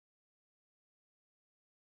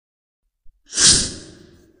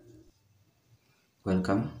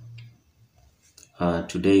Welcome.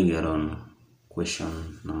 Today we are on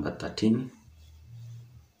question number 13,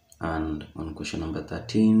 and on question number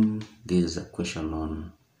 13 this is a question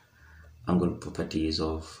on angle properties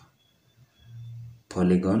of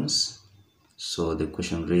polygons. So the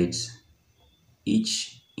question reads,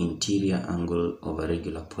 each interior angle of a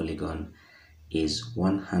regular polygon is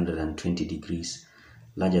 120 degrees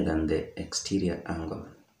larger than the exterior angle.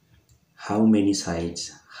 How many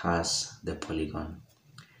sides has the polygon?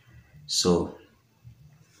 So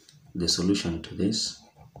the solution to this,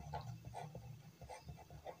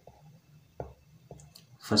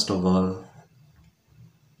 first of all,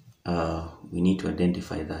 we need to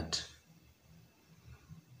identify that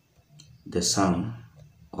the sum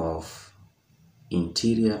of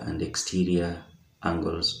interior and exterior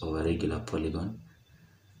angles of a regular polygon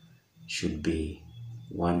should be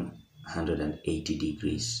 180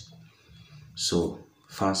 degrees. So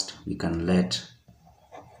first we can let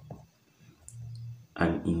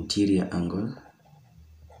an interior angle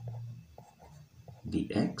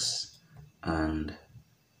be x and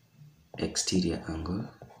exterior angle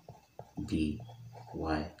be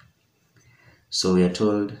y. So we are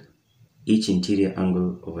told each interior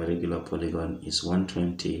angle of a regular polygon is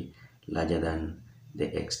 120 larger than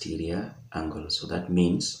the exterior angle. So that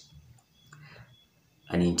means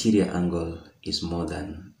an interior angle is more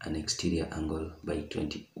than an exterior angle by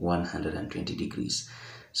 120 degrees.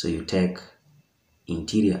 So you take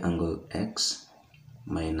interior angle x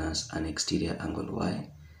minus an exterior angle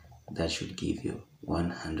y, that should give you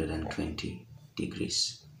 120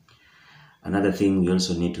 degrees. Another thing we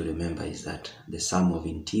also need to remember is that the sum of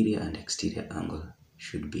interior and exterior angle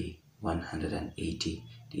should be 180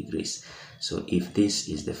 degrees. So if this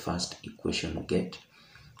is the first equation we get,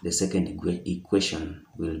 the second equation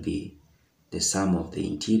will be the sum of the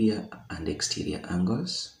interior and exterior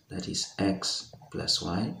angles, that is x plus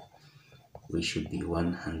y, which should be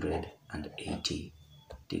 180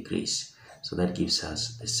 degrees. So that gives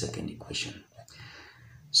us the second equation.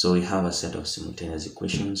 So we have a set of simultaneous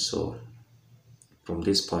equations. So from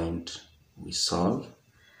this point we solve.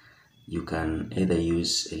 You can either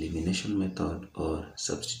use elimination method or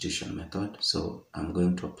substitution method. So I'm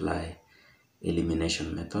going to apply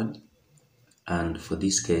elimination method, and for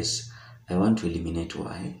this case I want to eliminate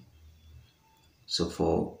y. So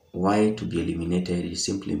for y to be eliminated, it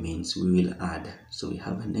simply means we will add. So we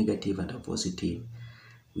have a negative and a positive.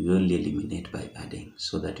 We only eliminate by adding,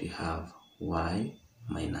 so that we have y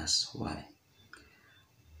minus y.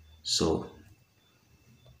 So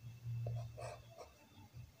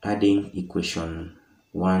adding equation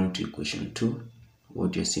 1 to equation 2,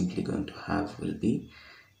 what you're simply going to have will be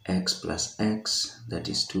x plus x, that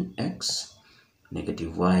is 2x,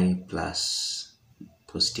 negative y plus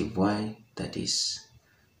positive y, that is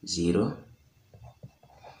 0,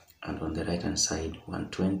 and on the right hand side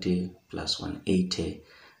 120 plus 180,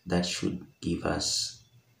 that should give us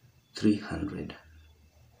 300.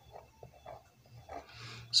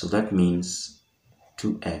 So that means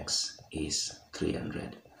 2x is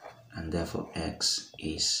 300, and therefore x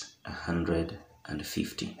is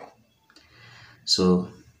 150. So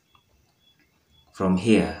from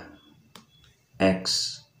here,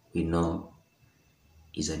 x we know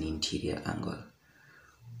is an interior angle.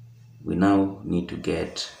 We now need to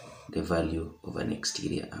get the value of an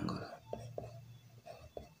exterior angle,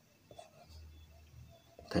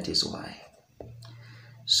 that is y.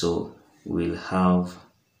 So we'll have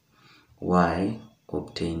y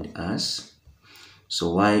obtained as,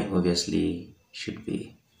 so y obviously should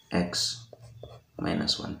be x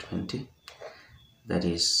minus 120, that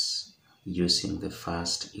is using the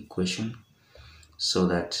first equation, so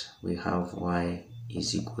that we have y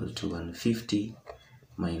is equal to 150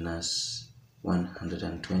 minus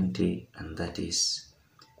 120, and that is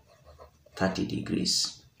 30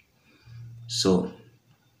 degrees. So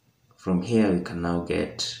from here we can now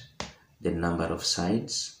get the number of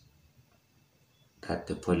sides that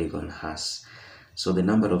the polygon has. So the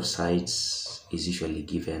number of sides is usually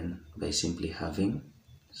given by simply having,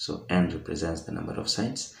 so n represents the number of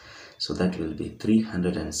sides, so that will be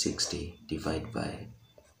 360 divided by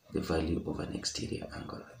the value of an exterior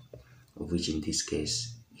angle, of which in this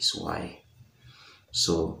case is y.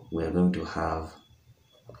 So we are going to have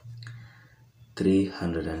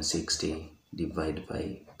 360 divided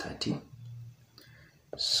by 30,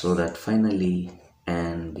 so that finally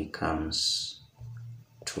n becomes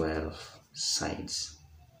 12 sides.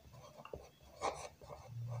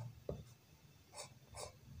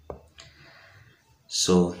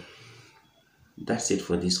 So that's it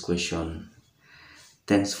for this question.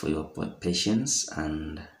 Thanks for your patience,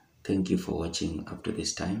 and Thank you for watching up to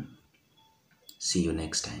this time. See you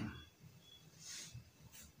next time.